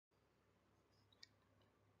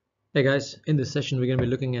Hey guys, in this session we're going to be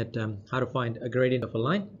looking at how to find a gradient of a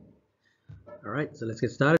line. Alright, so let's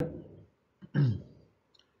get started.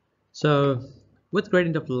 So with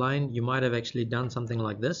gradient of a line, you might have actually done something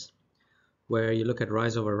like this, where you look at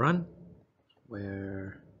rise over run,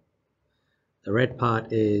 where the red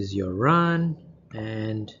part is your run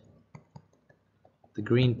and the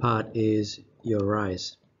green part is your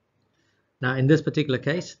rise. Now in this particular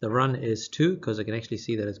case, the run is 2 because I can actually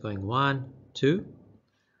see that it's going 1, 2,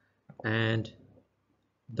 and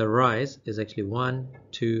the rise is actually 1,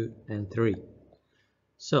 2, and 3.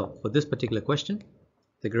 So for this particular question,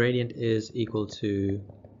 the gradient is equal to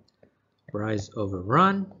rise over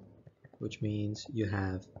run, which means you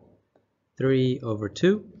have 3 over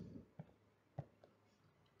 2,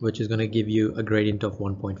 which is going to give you a gradient of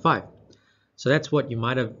 1.5. So that's what you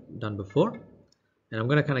might have done before, and I'm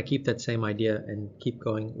going to kind of keep that same idea and keep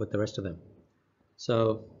going with the rest of them.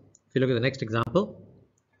 So if you look at the next example,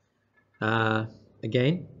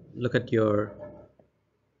 again, look at your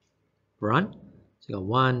run. So you got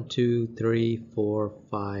 1, 2, 3, 4,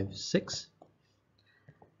 5, 6.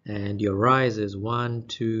 And your rise is 1,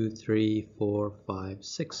 2, 3, 4, 5,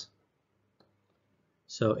 6.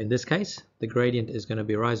 So in this case, the gradient is going to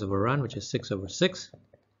be rise over run, which is 6 over 6.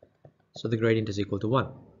 So the gradient is equal to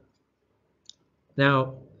 1.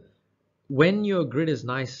 Now, when your grid is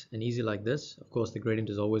nice and easy like this, of course, the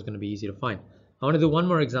gradient is always going to be easy to find. I want to do one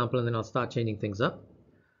more example and then I'll start changing things up.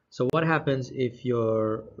 So what happens if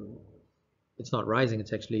it's not rising,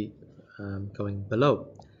 it's actually going below?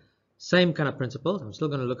 Same kind of principle. I'm still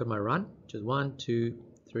going to look at my run, which is 1, 2,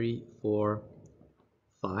 3, 4,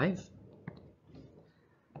 5.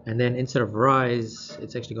 And then instead of rise,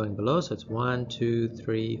 it's actually going below. So it's 1, 2,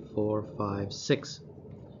 3, 4, 5, 6.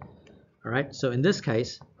 All right. So in this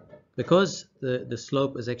case, because the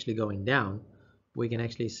slope is actually going down, we can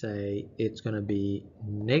actually say it's going to be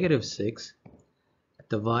 -6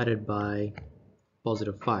 divided by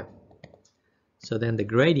 +5. So then the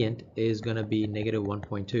gradient is going to be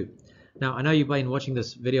 -1.2. Now I know you've been watching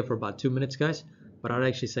this video for about 2 minutes, guys, but I'd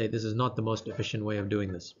actually say this is not the most efficient way of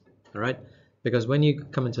doing this. All right, because when you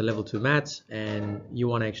come into level 2 maths and you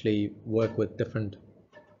want to actually work with different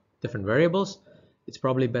variables, it's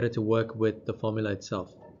probably better to work with the formula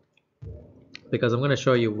itself, because I'm going to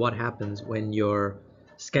show you what happens when your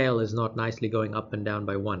scale is not nicely going up and down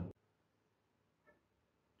by 1.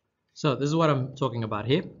 So this is what I'm talking about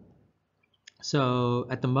here. So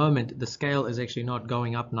at the moment, the scale is actually not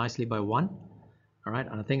going up nicely by 1. All right,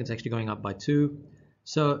 and I think it's actually going up by 2.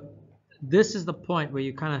 So this is the point where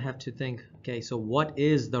you kind of have to think, okay, so what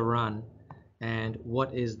is the run and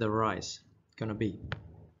what is the rise going to be?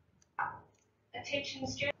 Attention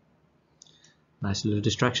students. Nice little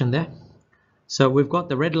distraction there. So we've got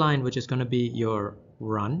the red line, which is going to be your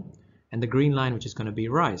run, and the green line, which is going to be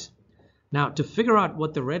rise. Now, to figure out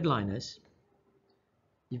what the red line is,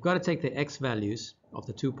 you've got to take the x values of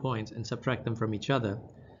the 2 points and subtract them from each other.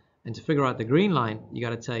 And to figure out the green line, you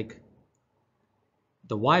got to take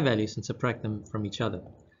the y values and subtract them from each other.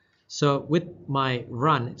 So with my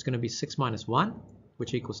run, it's going to be 6 minus 1,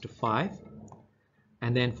 which equals to 5.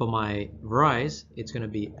 And then for my rise, it's going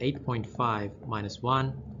to be 8.5 minus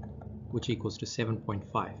 1, which equals to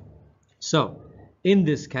 7.5. So in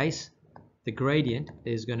this case, the gradient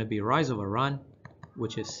is going to be rise over run,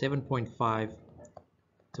 which is 7.5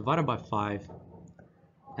 divided by 5,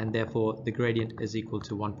 and therefore the gradient is equal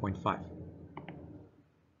to 1.5.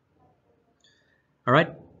 All right,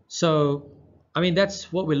 so I mean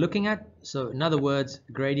that's what we're looking at. So in other words,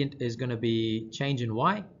 gradient is going to be change in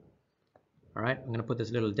y. All right, I'm going to put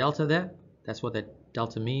this little delta there. That's what that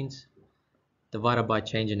delta means, divided by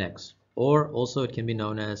change in x. Or also it can be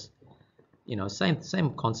known as, you know,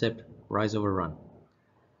 same concept, rise over run.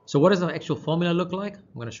 So what does the actual formula look like?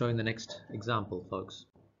 I'm going to show you in the next example, folks.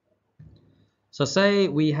 So say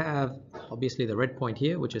we have obviously the red point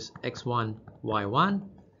here, which is x1, y1,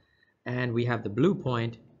 and we have the blue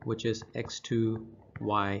point, which is x2,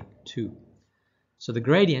 y2. So the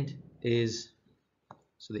gradient is,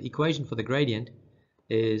 so the equation for the gradient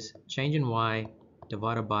is change in y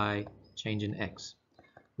divided by change in x,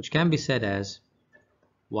 which can be said as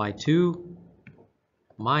y2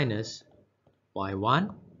 minus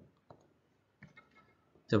y1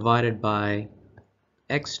 divided by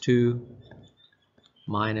x2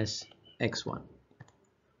 minus x1.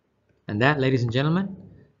 And that, ladies and gentlemen,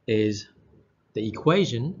 is the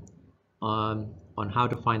equation on how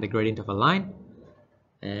to find the gradient of a line.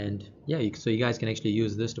 And yeah, so you guys can actually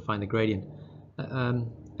use this to find the gradient,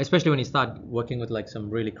 especially when you start working with like some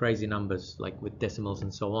really crazy numbers, like with decimals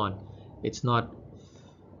and so on. It's not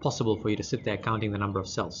possible for you to sit there counting the number of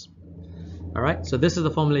cells. All right, so this is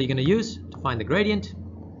the formula you're going to use to find the gradient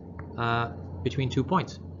between 2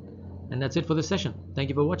 points. And that's it for this session. Thank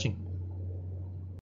you for watching.